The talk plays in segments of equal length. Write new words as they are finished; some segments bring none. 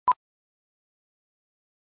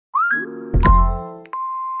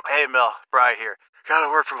Hey, Mel, Bri here.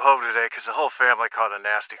 Gotta work from home today because the whole family caught a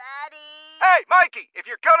nasty... Daddy! Hey, Mikey,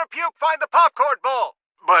 if you're gonna puke, find the popcorn bowl!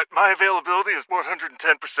 But my availability is 110%.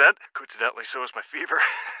 Coincidentally, so is my fever.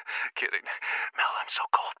 Kidding. Mel, I'm so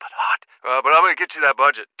cold but hot. But I'm gonna get you that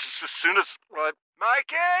budget just as soon as...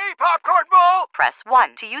 Mikey, popcorn bowl! Press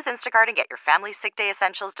 1 to use Instacart and get your family's sick day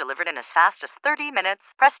essentials delivered in as fast as 30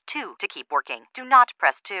 minutes. Press 2 to keep working. Do not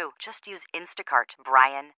press 2. Just use Instacart,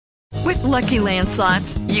 Brian. With Lucky Land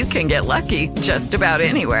Slots, you can get lucky just about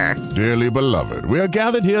anywhere. Dearly beloved, we are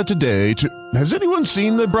gathered here today to... Has anyone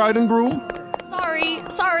seen the bride and groom?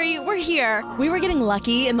 Sorry, we're here. We were getting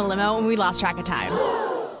lucky in the limo and we lost track of time.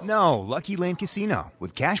 No, Lucky Land Casino,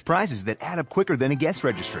 with cash prizes that add up quicker than a guest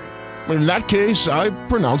registry. In that case, I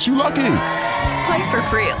pronounce you lucky. Play for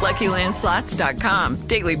free at LuckyLandSlots.com.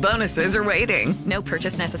 Daily bonuses are waiting. No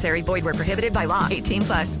purchase necessary. Void where prohibited by law. 18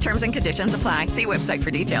 plus. Terms and conditions apply. See website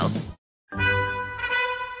for details.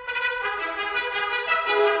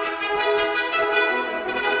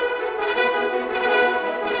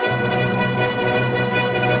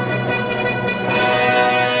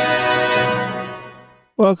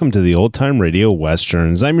 Welcome to the Old Time Radio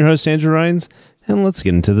Westerns. I'm your host, Andrew Rhynes, and let's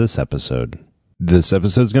get into this episode. This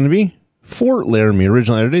episode is going to be Fort Laramie.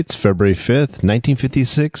 Original air date's February 5th,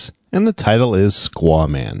 1956, and the title is Squaw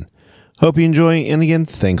Man. Hope you enjoy, and again,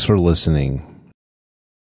 thanks for listening.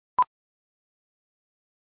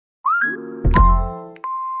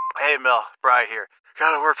 Hey, Mel, Bri here.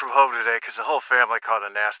 Gotta work from home today because the whole family caught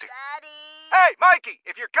a nasty... Daddy! Hey, Mikey,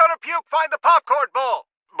 if you're gonna puke, find the popcorn bowl!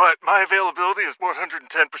 But my availability is 110%.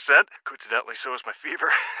 Coincidentally, so is my fever.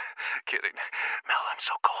 Kidding. Mel, I'm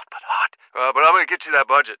so cold but hot. But I'm gonna get you that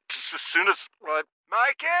budget just as soon as...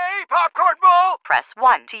 Mikey, popcorn bowl! Press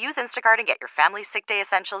 1 to use Instacart and get your family's sick day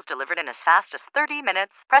essentials delivered in as fast as 30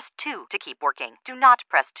 minutes. Press 2 to keep working. Do not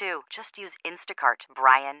press 2. Just use Instacart,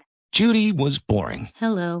 Brian. Judy was boring.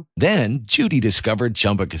 Hello. Then Judy discovered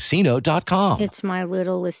ChumbaCasino.com. It's my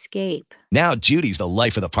little escape. Now Judy's the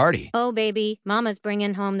life of the party. Oh, baby, mama's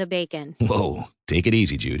bringing home the bacon. Whoa, take it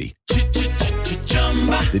easy, Judy.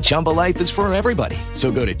 The Chumba life is for everybody. So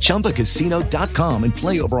go to ChumbaCasino.com and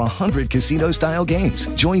play over 100 casino-style games.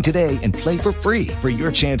 Join today and play for free for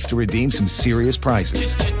your chance to redeem some serious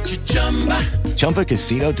prizes.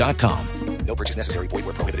 ChumbaCasino.com. No purchase necessary. Void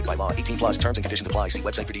where prohibited by law. 18 plus terms and conditions apply. See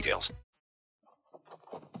website for details.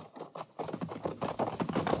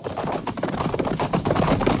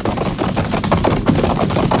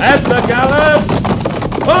 At the gallop!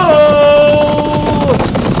 Oh!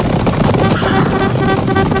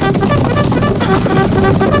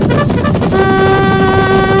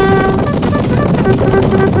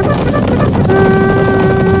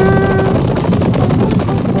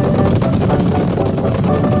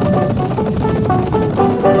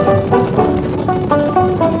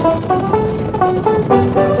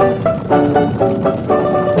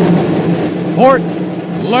 Fort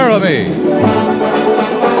Laramie.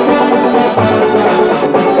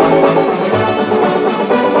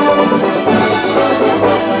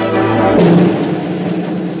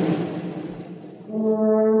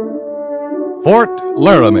 Fort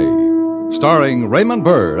Laramie, starring Raymond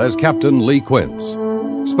Burr as Captain Lee Quince.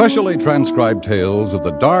 Specially transcribed tales of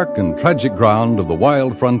the dark and tragic ground of the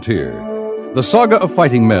wild frontier. The saga of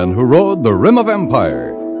fighting men who rode the rim of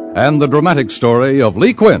empire. And the dramatic story of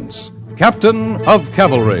Lee Quince, Captain of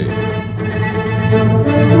Cavalry.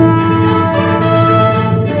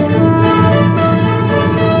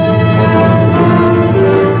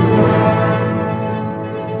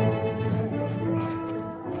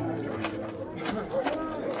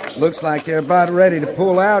 Looks like they're about ready to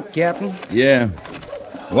pull out, Captain. Yeah.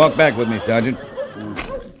 Walk back with me, Sergeant.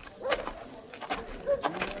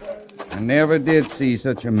 I never did see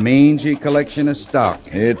such a mangy collection of stock.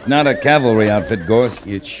 It's not a cavalry outfit, Gorse.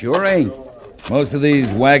 It sure ain't. Most of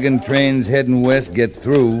these wagon trains heading west get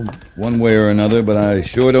through, one way or another, but I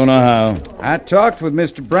sure don't know how. I talked with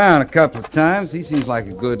Mr. Brown a couple of times. He seems like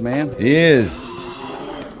a good man. He is.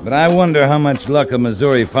 But I wonder how much luck a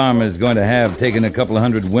Missouri farmer is going to have taking a couple of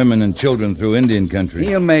hundred women and children through Indian country.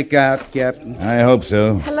 He'll make out, Captain. I hope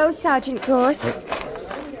so. Hello, Sergeant Gorse.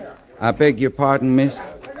 I beg your pardon, miss?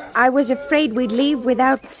 I was afraid we'd leave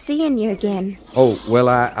without seeing you again. Oh, well,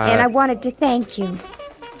 And I wanted to thank you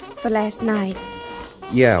for last night.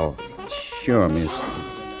 Yeah, sure, miss.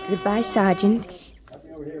 Goodbye, Sergeant.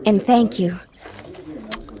 And thank you.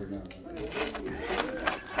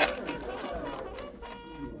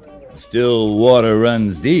 Still water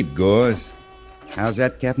runs deep, Gorse. How's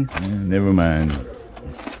that, Captain? Never mind.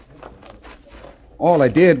 All I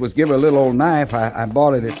did was give her a little old knife. I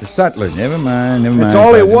bought it at the sutler's. Never mind. That's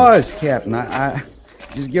all Sergeant. It was, Captain. I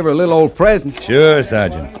Just give her a little old present. Sure,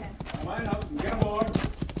 Sergeant.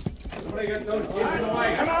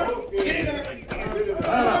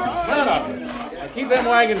 Keep them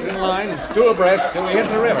wagons in line, two abreast, till we hit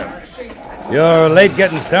the river. You're late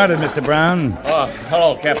getting started, Mr. Brown. Oh,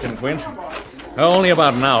 hello, Captain Quince. Only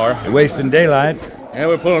about an hour. You're wasting daylight. Yeah,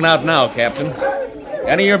 we're pulling out now, Captain.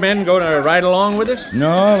 Any of your men going to ride along with us?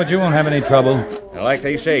 No, but you won't have any trouble. Like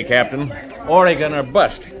they say, Captain, Oregon or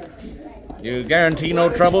bust. You guarantee no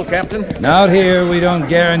trouble, Captain? Out here, we don't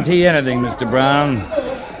guarantee anything, Mr. Brown.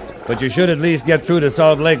 But you should at least get through to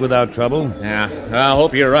Salt Lake without trouble. Yeah, I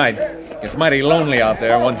hope you're right. It's mighty lonely out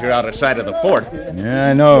there once you're out of sight of the fort.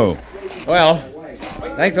 Yeah, I know. Well,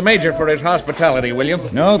 thank the Major for his hospitality, will you?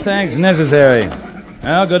 No thanks necessary.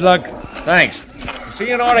 Well, good luck. Thanks. See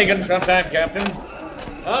you in Oregon sometime, Captain.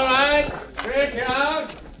 All right, stretch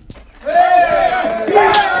out.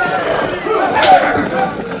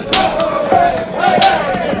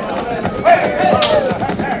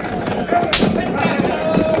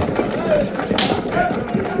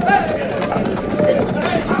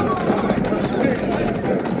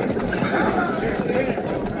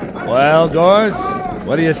 Well, Gorse,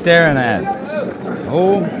 what are you staring at?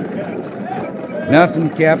 Oh, nothing,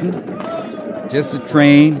 Captain. Just a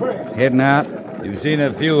train heading out. You've seen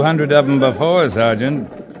a few hundred of them before, Sergeant.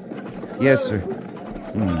 Yes, sir.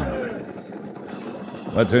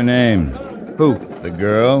 What's her name? Who? The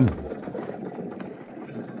girl?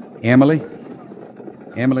 Emily.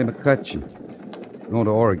 Emily McCutcheon. Going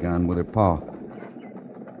to Oregon with her pa.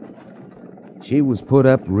 She was put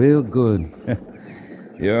up real good.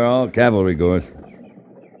 You're all cavalry, Gorse.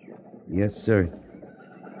 Yes, sir.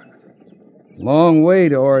 Long way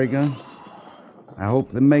to Oregon. I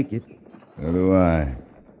hope they make it. So do I.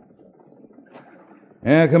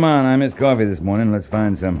 Yeah, come on. I missed coffee this morning. Let's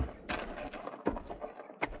find some.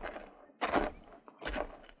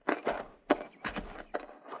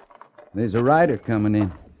 There's a rider coming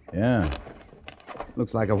in. Yeah.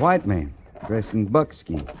 Looks like a white man, dressed in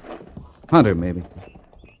buckskin. Hunter, maybe.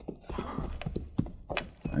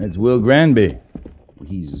 It's Will Granby.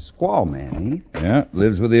 He's a squaw man, ain't he? Yeah,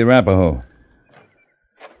 lives with the Arapaho.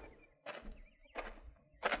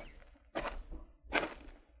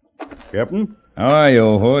 Captain? How are you,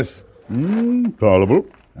 old horse? Tolerable.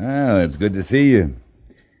 Well, it's good to see you.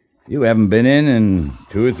 You haven't been in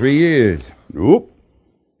 2 or 3 years. Nope.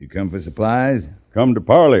 You come for supplies? Come to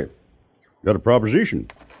parley. Got a proposition.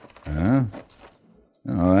 Huh?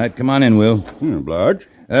 All right, come on in, Will. Oblige.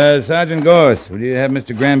 Sergeant Gorse, will you have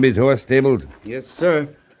Mr. Granby's horse stabled? Yes, sir.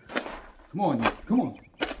 Come on, come on.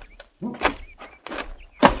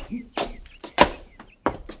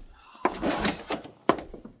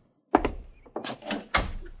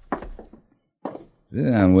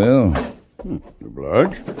 Sit down, Will.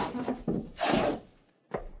 Oblige.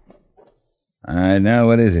 All right, now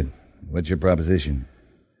what is it? What's your proposition?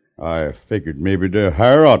 I figured maybe to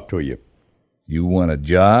hire out to you. You want a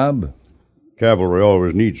job? Cavalry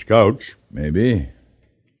always needs scouts. Maybe.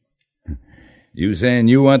 You saying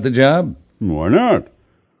you want the job? Why not?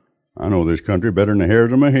 I know this country better than the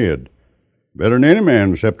hairs on my head. Better than any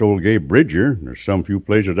man except old Gabe Bridger. There's some few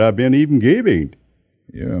places I've been even Gabe ain't.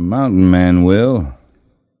 You're a mountain man, Will.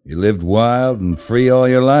 You lived wild and free all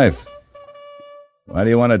your life. Why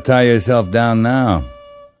do you want to tie yourself down now?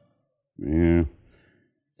 Yeah.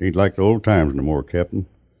 Ain't like the old times no more, Captain.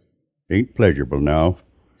 Ain't pleasurable now.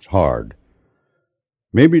 It's hard.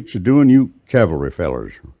 Maybe it's a doing you cavalry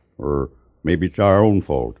fellers, or maybe it's our own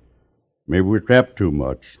fault. Maybe we trapped too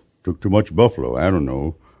much, took too much buffalo, I don't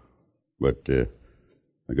know. But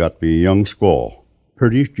I got to be a young squaw,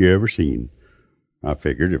 prettiest you ever seen. I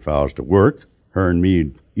figured if I was to work, her and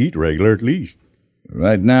me'd eat regular at least.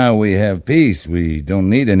 Right now we have peace. We don't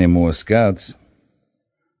need any more scouts.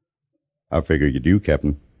 I figure you do,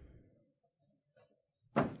 Captain.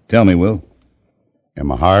 Tell me, Will.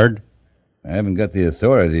 Am I hired? I haven't got the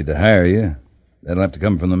authority to hire you. That'll have to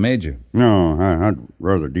come from the Major. No, I'd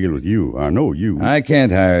rather deal with you. I know you. I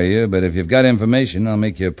can't hire you, but if you've got information, I'll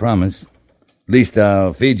make you a promise. At least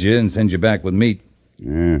I'll feed you and send you back with meat.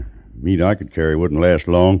 Yeah, meat I could carry wouldn't last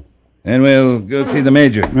long. And we'll go see the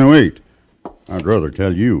Major. Now, wait. I'd rather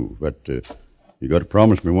tell you, but you got to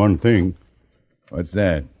promise me one thing. What's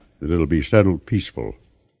that? That it'll be settled peaceful.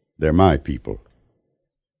 They're my people.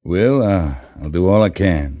 Will, I'll do all I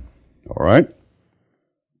can. All right.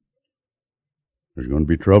 There's going to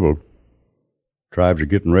be trouble. Tribes are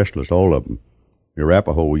getting restless, all of them. The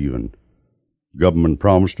Arapaho even. Government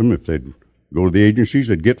promised them if they'd go to the agencies,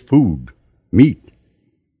 they'd get food, meat.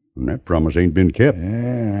 And that promise ain't been kept.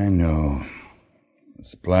 Yeah, I know. The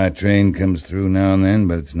supply train comes through now and then,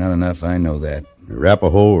 but it's not enough, I know that. The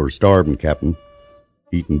Arapaho are starving, Captain.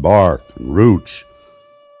 Eating bark and roots.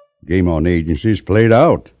 Game on agencies played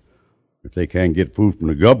out. If they can't get food from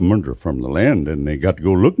the government or from the land, then they got to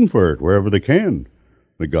go looking for it wherever they can.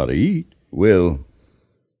 They got to eat. Will,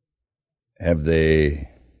 have they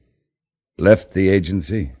left the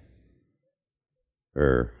agency?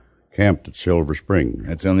 They're camped at Silver Spring.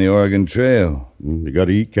 That's on the Oregon Trail. They got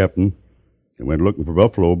to eat, Captain. They went looking for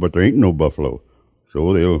buffalo, but there ain't no buffalo.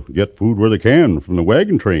 So they'll get food where they can from the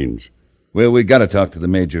wagon trains. Well, we got to talk to the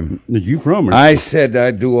Major. Did you promise? I said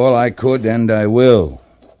I'd do all I could, and I will.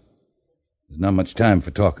 There's not much time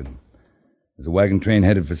for talking. There's a wagon train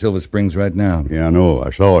headed for Silver Springs right now. Yeah, I know.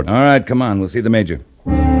 I saw it. All right, come on. We'll see the Major.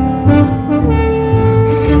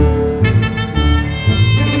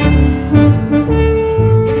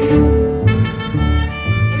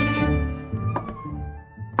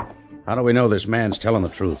 How do we know this man's telling the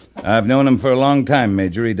truth? I've known him for a long time,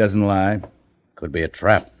 Major. He doesn't lie. Could be a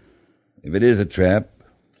trap. If it is a trap,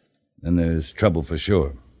 then there's trouble for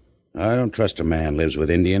sure. I don't trust a man lives with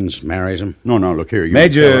Indians, marries them. No, look here.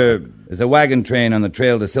 Major, there's a wagon train on the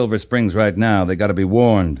trail to Silver Springs right now. They got to be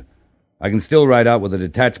warned. I can still ride out with a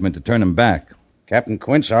detachment to turn them back. Captain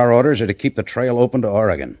Quince, our orders are to keep the trail open to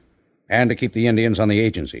Oregon and to keep the Indians on the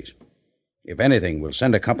agencies. If anything, we'll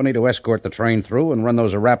send a company to escort the train through and run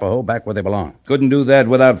those Arapaho back where they belong. Couldn't do that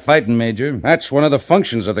without fighting, Major. That's one of the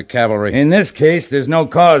functions of the cavalry. In this case, there's no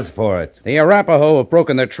cause for it. The Arapaho have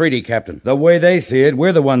broken their treaty, Captain. The way they see it,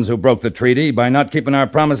 we're the ones who broke the treaty by not keeping our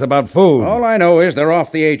promise about food. All I know is they're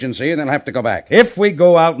off the agency and they'll have to go back. If we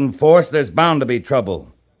go out in force, there's bound to be trouble.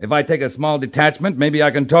 If I take a small detachment, maybe I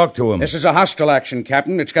can talk to them. This is a hostile action,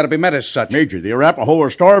 Captain. It's got to be met as such. Major, the Arapaho are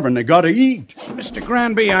starving. They got to eat. Mr.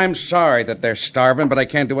 Granby, I'm sorry that they're starving, but I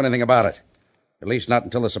can't do anything about it. At least not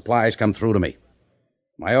until the supplies come through to me.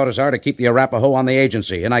 My orders are to keep the Arapaho on the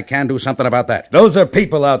agency, and I can do something about that. Those are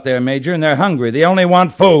people out there, Major, and they're hungry. They only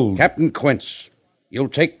want food. Captain Quince, you'll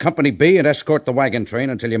take Company B and escort the wagon train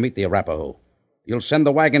until you meet the Arapaho. You'll send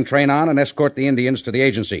the wagon train on and escort the Indians to the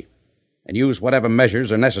agency. And use whatever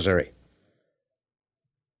measures are necessary.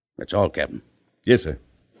 That's all, Captain. Yes, sir.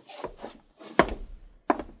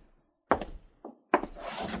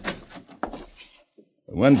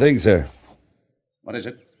 One thing, sir. What is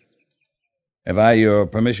it? Have I your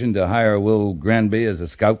permission to hire Will Granby as a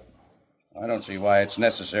scout? I don't see why it's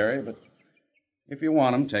necessary, but if you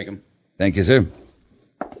want him, take him. Thank you, sir.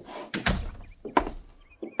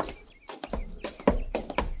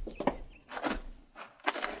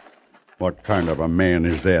 What kind of a man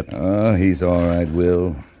is that? Oh, he's all right,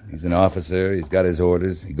 Will. He's an officer. He's got his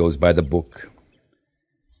orders. He goes by the book.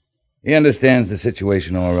 He understands the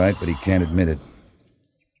situation all right, but he can't admit it.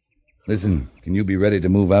 Listen, can you be ready to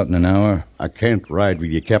move out in an hour? I can't ride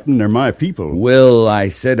with you, Captain. They're my people. Will, I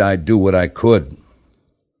said I'd do what I could.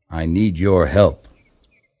 I need your help.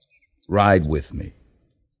 Ride with me.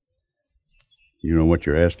 You know what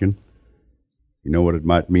you're asking? You know what it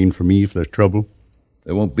might mean for me if there's trouble?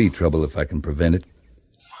 There won't be trouble if I can prevent it.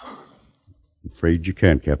 I'm afraid you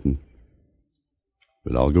can't, Captain.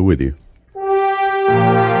 But I'll go with you.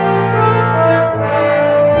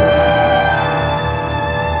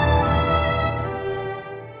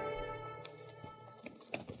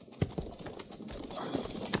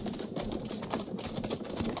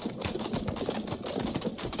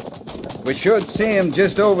 We should see him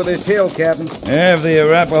just over this hill, Captain. Yeah, if the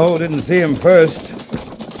Arapaho didn't see him first.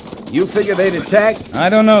 You figure they'd attack? I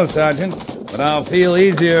don't know, Sergeant, but I'll feel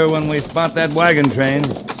easier when we spot that wagon train.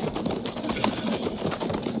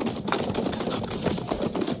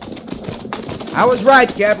 I was right,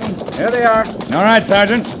 Captain. There they are. All right,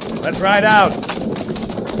 Sergeant. Let's ride out.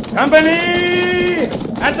 Company!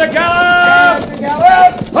 At the gallop! At the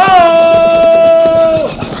gallop! Ho!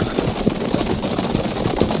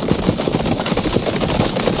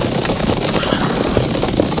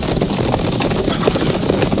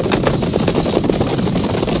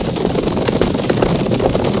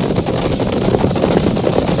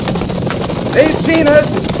 They've seen us.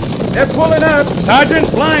 They're pulling up.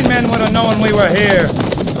 Sergeant, blind men would have known we were here.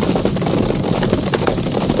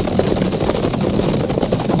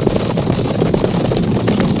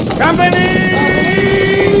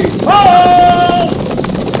 Company! Hold!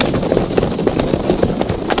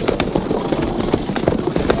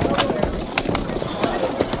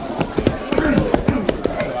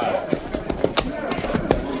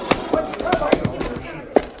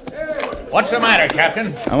 What's the matter,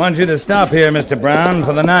 Captain? I want you to stop here, Mr. Brown,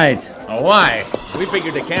 for the night. Oh, why? We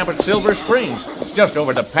figured to camp at Silver Springs. It's just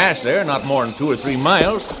over the pass there, not more than 2 or 3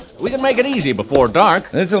 miles. We can make it easy before dark.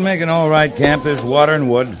 This'll make an all right camp. There's water and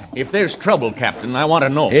wood. If there's trouble, Captain, I want to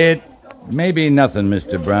know. It Maybe nothing,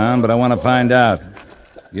 Mr. Brown, but I want to find out.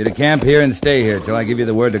 You're to camp here and stay here till I give you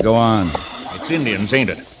the word to go on. It's Indians, ain't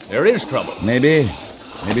it? There is trouble. Maybe.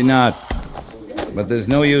 Maybe not. But there's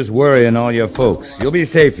no use worrying all your folks. You'll be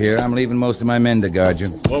safe here. I'm leaving most of my men to guard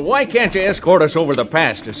you. Well, why can't you escort us over the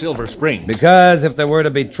pass to Silver Springs? Because if there were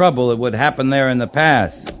to be trouble, it would happen there in the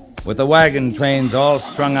pass, with the wagon trains all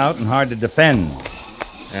strung out and hard to defend.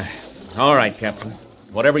 All right, Captain.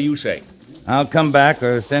 Whatever you say. I'll come back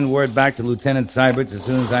or send word back to Lieutenant Seiberts as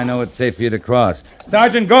soon as I know it's safe for you to cross.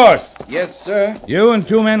 Sergeant Gorst! Yes, sir? You and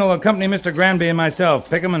 2 men will accompany Mr. Granby and myself.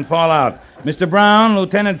 Pick 'em and fall out. Mr. Brown,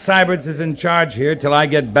 Lieutenant Seiberts is in charge here till I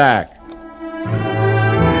get back.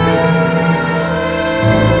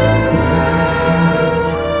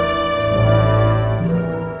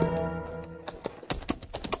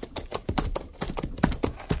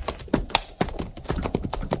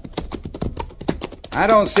 I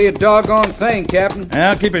don't see a doggone thing, Captain.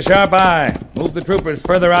 Well, keep a sharp eye. Move the troopers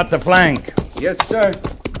further out the flank. Yes, sir.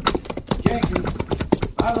 Jenkins,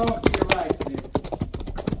 follow up to your right,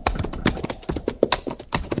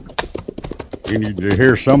 You need to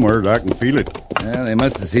hear somewhere that I can feel it. Yeah, they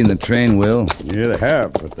must have seen the train, Will. Yeah, they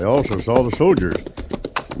have, but they also saw the soldiers.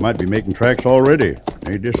 They might be making tracks already.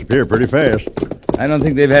 They disappear pretty fast. I don't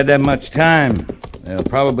think they've had that much time. They'll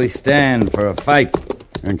probably stand for a fight.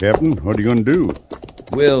 And, Captain, what are you going to do?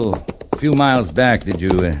 Will, a few miles back, did you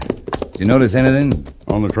notice anything?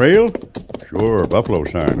 On the trail? Sure, buffalo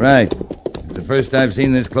sign. Right. It's the first I've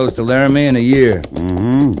seen this close to Laramie in a year.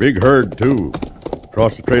 Mm-hmm. Big herd, too.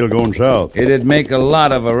 Across the trail going south. It'd make a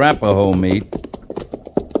lot of Arapaho meat.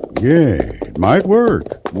 Yeah, it might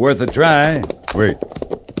work. Worth a try. Wait.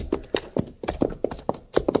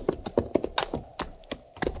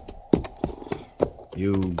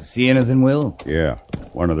 You see anything, Will? Yeah,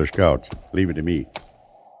 one of the scouts. Leave it to me.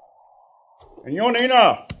 Señor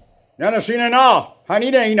Nina, ya no seen na.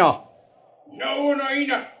 Hanida Ina. No,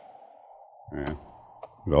 Ina. Yeah,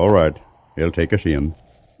 it's all right. He'll take us in.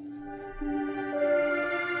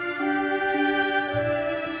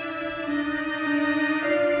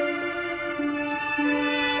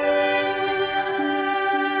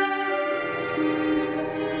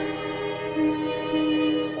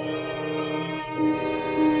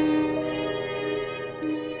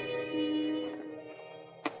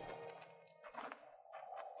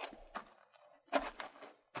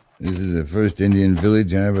 This is the first Indian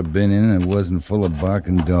village I ever been in that wasn't full of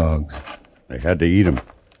barking dogs. They had to eat 'em.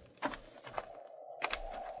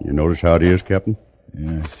 You notice how it is, Captain?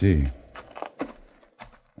 Yeah, I see.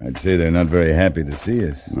 I'd say they're not very happy to see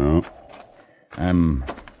us. No. I'm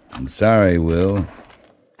sorry, Will,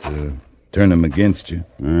 to turn them against you.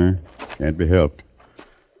 Can't be helped.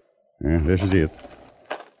 Yeah, this is it.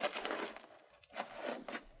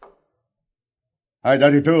 Hi,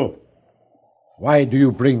 Daddy, too. Why do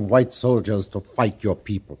you bring white soldiers to fight your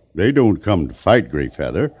people? They don't come to fight,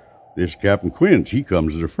 Greyfeather. This Captain Quince, he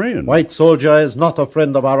comes as a friend. White soldier is not a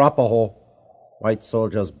friend of Arapaho. White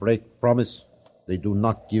soldiers break promise. They do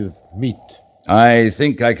not give meat. I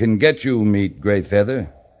think I can get you meat, Greyfeather.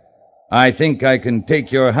 I think I can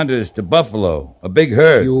take your hunters to Buffalo, a big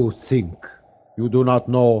herd. You think. You do not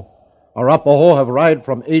know. Arapaho have ride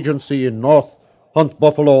from agency in north, hunt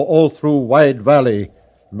buffalo all through Wide Valley.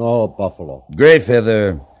 No buffalo.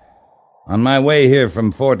 Greyfeather, on my way here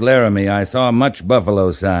from Fort Laramie, I saw much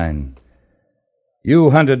buffalo sign.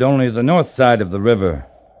 You hunted only the north side of the river.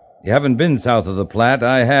 You haven't been south of the Platte.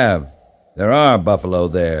 I have. There are buffalo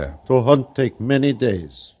there. To hunt take many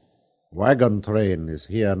days. Wagon train is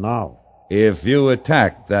here now. If you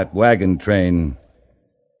attack that wagon train,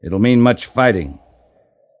 it'll mean much fighting.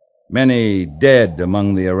 Many dead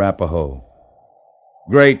among the Arapaho.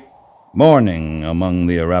 Great mourning among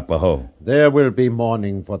the Arapaho. There will be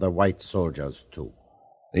mourning for the white soldiers, too.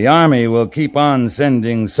 The army will keep on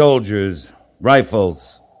sending soldiers,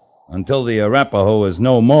 rifles, until the Arapaho is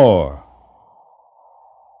no more.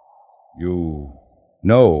 You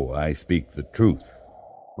know I speak the truth.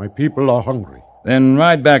 My people are hungry. Then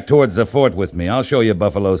ride back towards the fort with me. I'll show you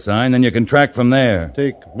buffalo sign, then you can track from there.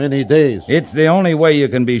 Take many days. It's the only way you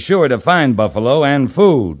can be sure to find buffalo and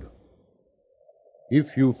food.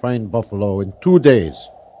 If you find buffalo in 2 days,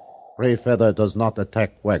 Greyfeather does not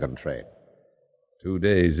attack wagon train. 2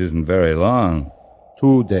 days isn't very long.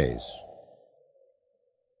 2 days.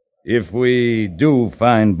 If we do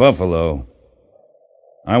find buffalo,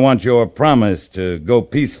 I want your promise to go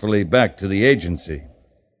peacefully back to the agency.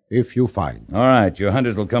 If you find. All right, your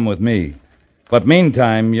hunters will come with me. But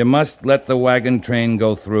meantime, you must let the wagon train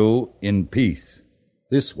go through in peace.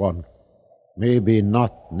 This one, maybe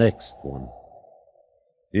not next one.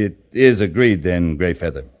 It is agreed then,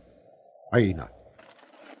 Greyfeather. Aina.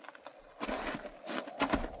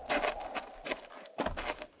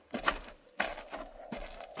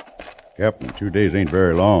 Captain, 2 days ain't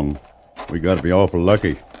very long. We gotta be awful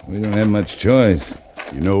lucky. We don't have much choice.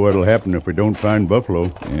 You know what'll happen if we don't find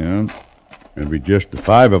buffalo? Yeah? It'll be just the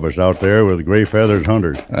 5 of us out there with Gray Feather's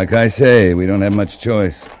hunters. Like I say, we don't have much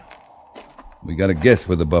choice. We gotta guess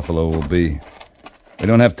where the buffalo will be. We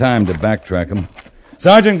don't have time to backtrack them.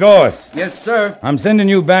 Sergeant Gorse! Yes, sir? I'm sending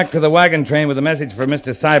you back to the wagon train with a message for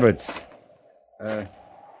Mr. Seibert's.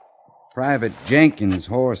 Private Jenkins'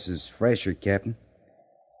 horse is fresher, Captain.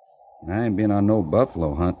 I ain't been on no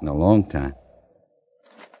buffalo hunt in a long time.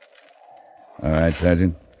 All right,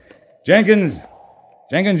 Sergeant. Jenkins,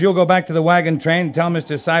 you'll go back to the wagon train. Tell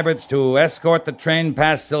Mr. Seibert's to escort the train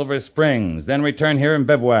past Silver Springs, then return here and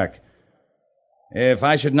bivouac. If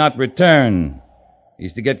I should not return,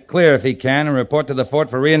 he's to get clear if he can and report to the fort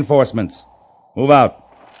for reinforcements. Move out.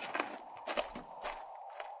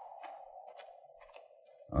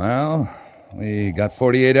 Well, we got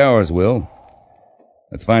 48 hours, Will.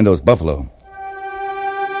 Let's find those buffalo.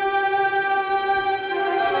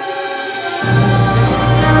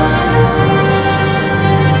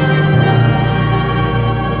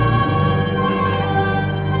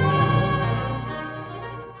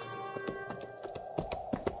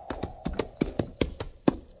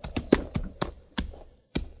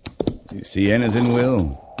 You see anything,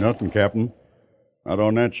 Will? Nothing, Captain. Not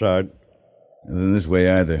on that side. Nothing this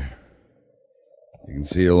way either. You can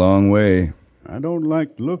see a long way. I don't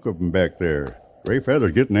like the look of them back there. Gray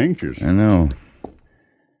Feather's getting anxious. I know.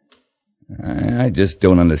 I just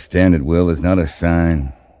don't understand it, Will. It's not a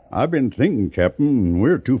sign. I've been thinking, Captain,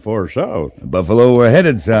 we're too far south. The buffalo were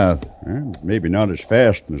headed south. Well, maybe not as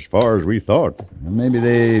fast and as far as we thought. Maybe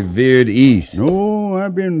they veered east. No,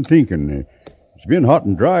 I've been thinking. It's been hot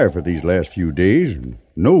and dry for these last few days, and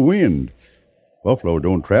no wind. Buffalo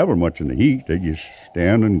don't travel much in the heat. They just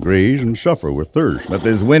stand and graze and suffer with thirst. But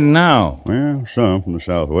there's wind now. Well, some from the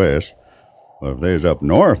southwest. But if they's up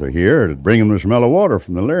north of here, it'd bring them the smell of water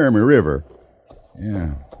from the Laramie River.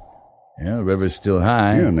 Yeah. Yeah, the river's still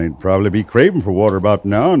high. Yeah, and they'd probably be craving for water about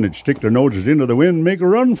now, and they'd stick their noses into the wind and make a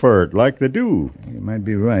run for it, like they do. You might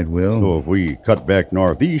be right, Will. So if we cut back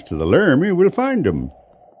northeast to the Laramie, we'll find them.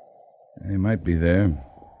 They might be there.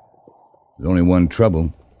 There's only one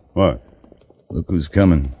trouble. What? Look who's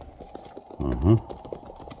coming. Uh-huh.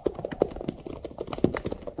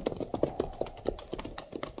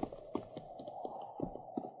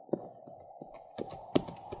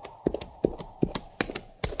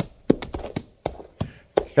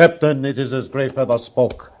 Captain, it is as Gray Feather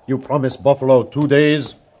spoke. You promised buffalo 2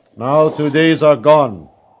 days. Now 2 days are gone.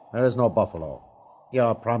 There is no buffalo.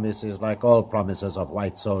 Your promise is like all promises of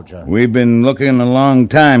white soldier. We've been looking a long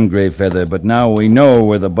time, Gray Feather, but now we know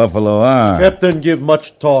where the buffalo are. Captain, give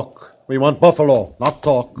much talk. We want buffalo, not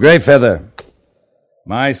talk. Gray Feather,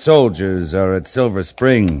 my soldiers are at Silver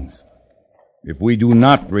Springs. If we do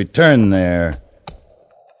not return there,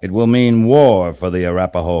 it will mean war for the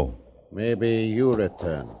Arapaho. Maybe you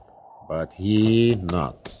return, but he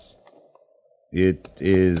not. It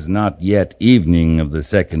is not yet evening of the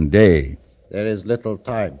second day. There is little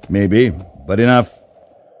time. Maybe, but enough.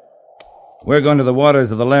 We're going to the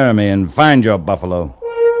waters of the Laramie and find your buffalo.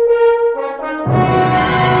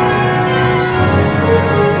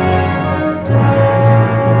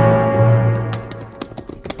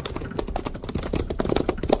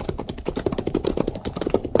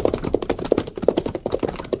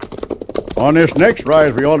 On this next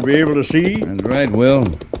rise, we ought to be able to see. That's right, Will.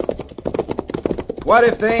 What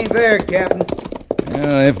if they ain't there, Captain?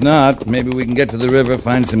 Well, if not, maybe we can get to the river,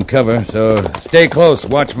 find some cover. So stay close.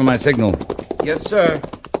 Watch for my signal. Yes, sir.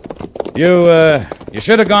 You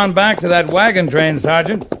should have gone back to that wagon train,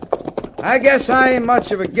 Sergeant. I guess I ain't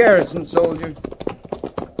much of a garrison soldier.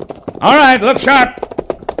 All right, look sharp.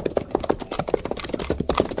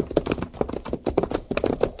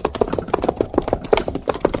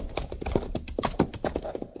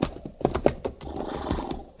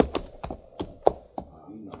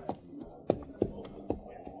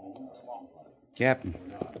 Captain,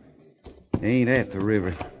 they ain't at the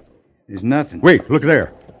river. There's nothing. Wait, look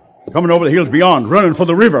there. Coming over the hills beyond, running for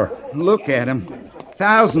the river. Look at them.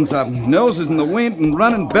 Thousands of them, noses in the wind and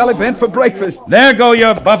running belly bent for breakfast. There go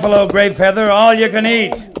your buffalo, Gray Feather, all you can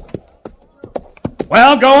eat.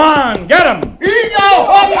 Well, go on, get 'em. He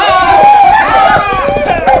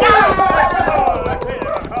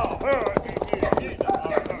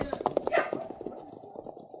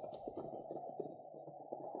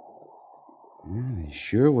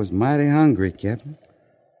sure was mighty hungry, Captain.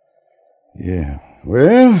 Yeah.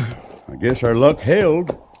 Well, I guess our luck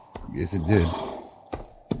held. Guess it did.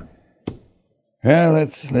 Well,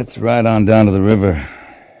 let's ride on down to the river.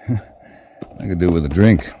 I could do with a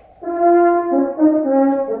drink.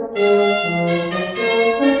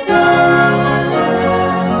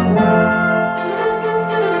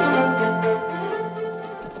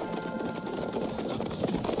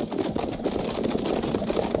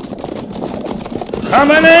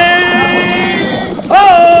 Coming in!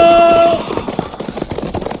 Oh!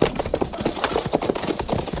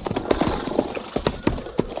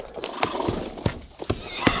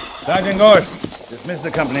 Sergeant Gorse, dismiss the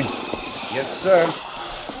company. Yes, sir.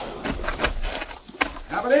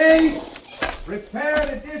 Company, prepare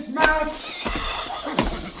to dismount.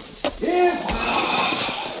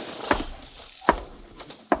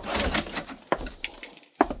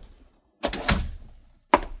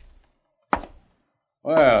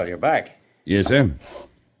 Well, you're back. Yes, sir. Did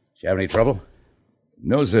you have any trouble?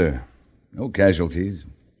 No, sir. No casualties.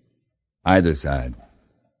 Either side.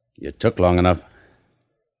 You took long enough.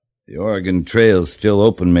 The Oregon Trail's still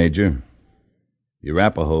open, Major. The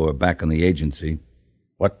Arapaho are back on the agency.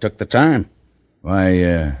 What took the time?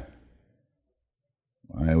 Why,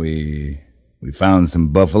 we found some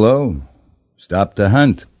buffalo, stopped the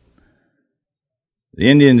hunt. The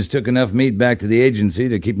Indians took enough meat back to the agency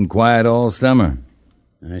to keep them quiet all summer.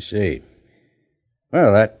 I see.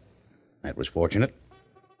 Well, that was fortunate.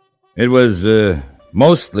 It was,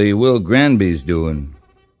 mostly Will Granby's doing.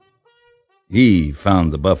 He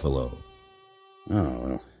found the buffalo. Oh,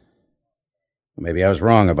 well. Maybe I was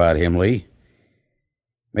wrong about him, Lee.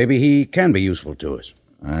 Maybe he can be useful to us.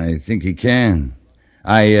 I think he can.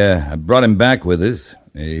 I brought him back with us.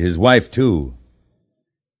 His wife, too.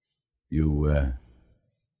 You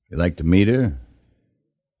like to meet her?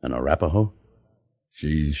 An Arapaho?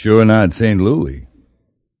 She's sure not St. Louis.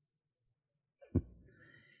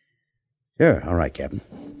 Sure, all right, Captain.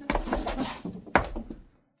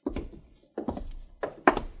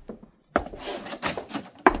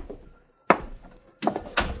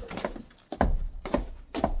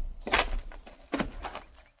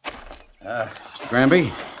 Mr.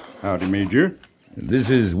 Granby? Howdy, Major. This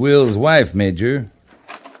is Will's wife, Major.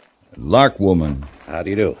 Lark woman. How do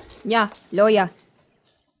you do? Yeah, lawyer.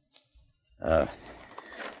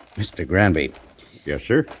 Mr. Granby. Yes,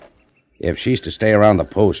 sir? If she's to stay around the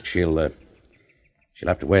post, she'll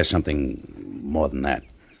have to wear something more than that.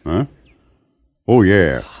 Huh? Oh,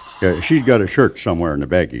 yeah. She's got a shirt somewhere in the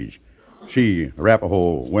baggage. See,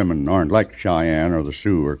 Arapaho women aren't like Cheyenne or the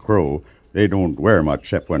Sioux or Crow. They don't wear much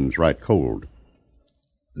except when it's right cold.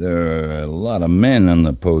 There are a lot of men on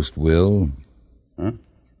the post, Will. Huh?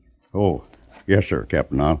 Oh, yes, sir,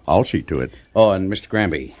 Captain. I'll see to it. Oh, and Mr.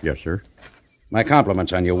 Granby. Yes, sir. My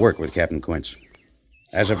compliments on your work with Captain Quince.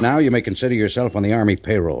 As of now, you may consider yourself on the Army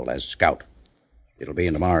payroll as scout. It'll be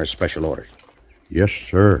in tomorrow's special orders. Yes,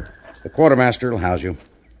 sir. The quartermaster will house you.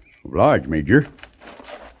 Obliged, Major.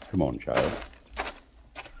 Come on, child.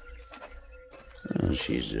 Oh,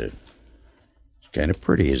 she's kind of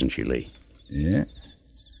pretty, isn't she, Lee? Yeah.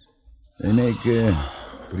 They make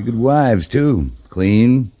pretty good wives, too.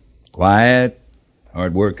 Clean, quiet,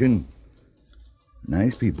 hard-working.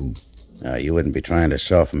 Nice people. Now, you wouldn't be trying to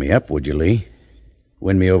soften me up, would you, Lee?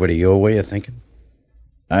 Win me over to your way of thinking?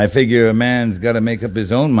 I figure a man's got to make up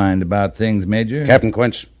his own mind about things, Major. Captain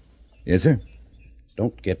Quince. Yes, sir?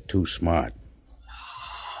 Don't get too smart.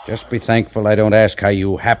 Just be thankful I don't ask how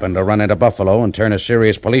you happen to run into buffalo and turn a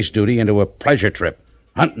serious police duty into a pleasure trip.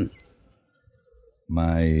 Hunting.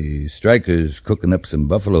 My striker's cooking up some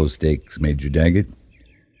buffalo steaks, Major Daggett.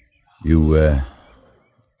 You,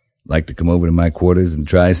 like to come over to my quarters and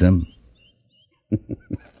try some?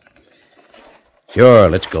 Sure,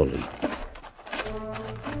 let's go, Lee.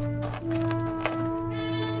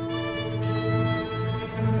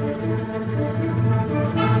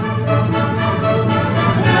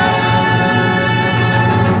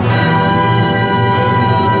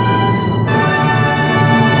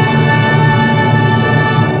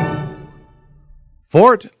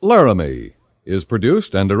 Fort Laramie is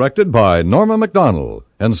produced and directed by Norma MacDonald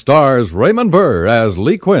and stars Raymond Burr as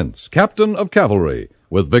Lee Quince, Captain of Cavalry,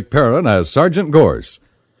 with Vic Perrin as Sergeant Gorse.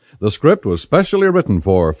 The script was specially written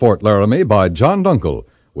for Fort Laramie by John Dunkel,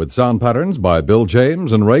 with sound patterns by Bill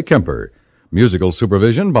James and Ray Kemper. Musical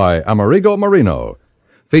supervision by Amerigo Marino.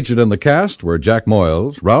 Featured in the cast were Jack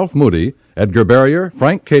Moyles, Ralph Moody, Edgar Barrier,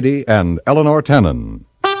 Frank Cady, and Eleanor Tannen.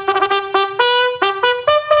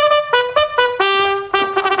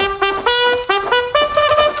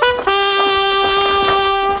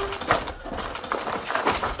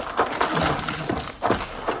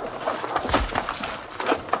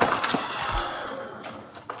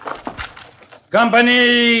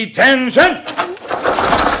 Company, tension!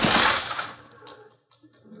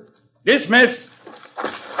 Dismiss.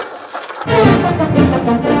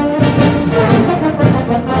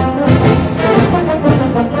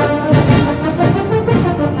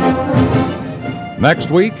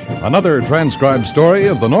 Next week, another transcribed story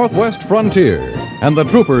of the Northwest frontier and the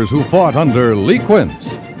troopers who fought under Lee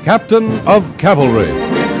Quince, Captain of Cavalry.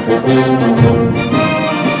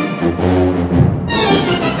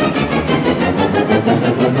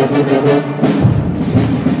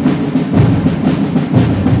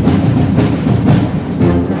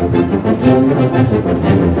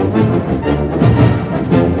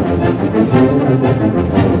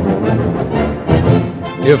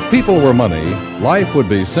 If people were money, life would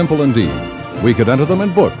be simple indeed. We could enter them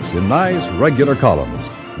in books in nice, regular columns,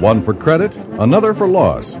 one for credit, another for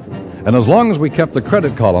loss. And as long as we kept the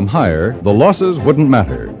credit column higher, the losses wouldn't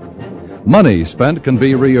matter. Money spent can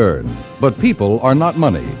be re-earned, but people are not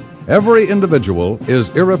money. Every individual is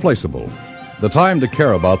irreplaceable. The time to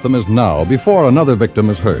care about them is now, before another victim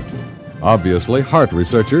is hurt. Obviously, heart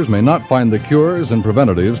researchers may not find the cures and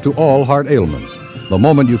preventatives to all heart ailments the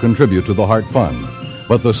moment you contribute to the Heart Fund.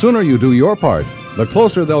 But the sooner you do your part, the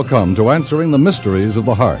closer they'll come to answering the mysteries of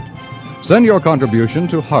the heart. Send your contribution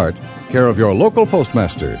to Heart, care of your local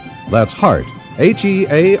postmaster. That's Heart,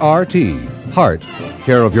 H-E-A-R-T, Heart,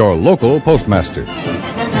 care of your local postmaster.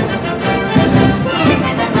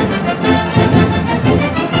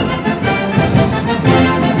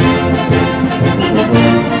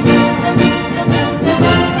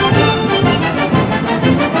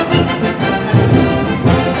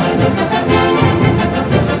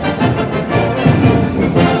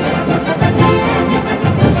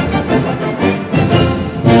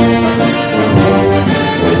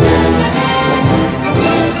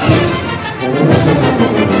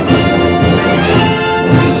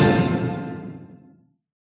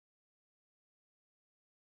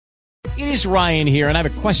 It is Ryan here, and I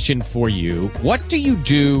have a question for you. What do you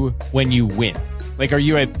do when you win? Like, are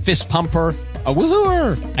you a fist pumper, a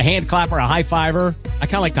woohooer, a hand clapper, a high fiver? I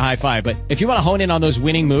kind of like the high five, but if you want to hone in on those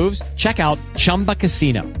winning moves, check out Chumba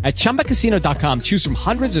Casino. At ChumbaCasino.com, choose from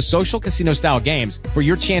hundreds of social casino-style games for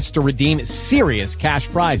your chance to redeem serious cash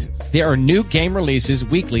prizes. There are new game releases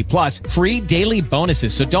weekly, plus free daily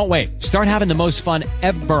bonuses. So don't wait. Start having the most fun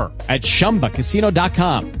ever at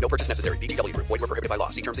ChumbaCasino.com. No purchase necessary. VGW Group. Void where prohibited by law.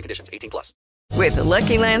 See terms and conditions. 18+. With the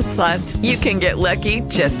Lucky Land Slots, you can get lucky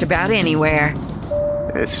just about anywhere.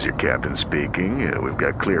 This is your captain speaking. We've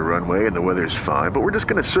got clear runway and the weather's fine, but we're just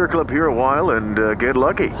going to circle up here a while and get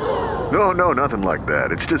lucky. No, nothing like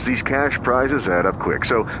that. It's just these cash prizes add up quick.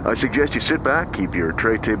 So I suggest you sit back, keep your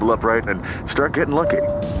tray table upright, and start getting lucky.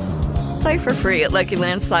 Play for free at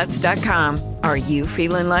LuckyLandSlots.com. Are you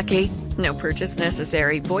feeling lucky? No purchase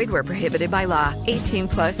necessary. Void where prohibited by law.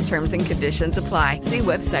 18+ terms and conditions apply. See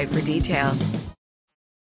website for details.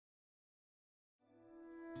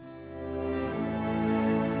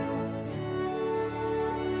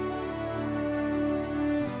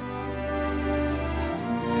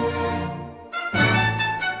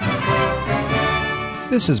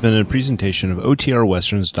 This has been a presentation of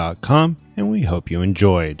OTRWesterns.com, and we hope you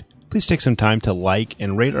enjoyed. Please take some time to like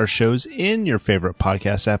and rate our shows in your favorite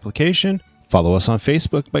podcast application. Follow us on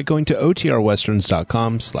Facebook by going to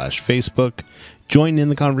OTRWesterns.com/Facebook. Join in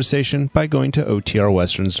the conversation by going to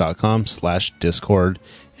OTRWesterns.com/Discord.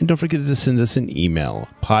 And don't forget to send us an email,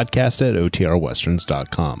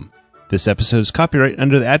 podcast@OTRWesterns.com. This episode is copyright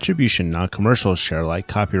under the attribution, non-commercial, share alike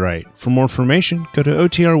copyright. For more information, go to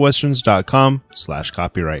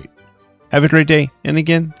OTRWesterns.com/copyright. Have a great day, and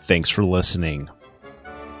again, thanks for listening.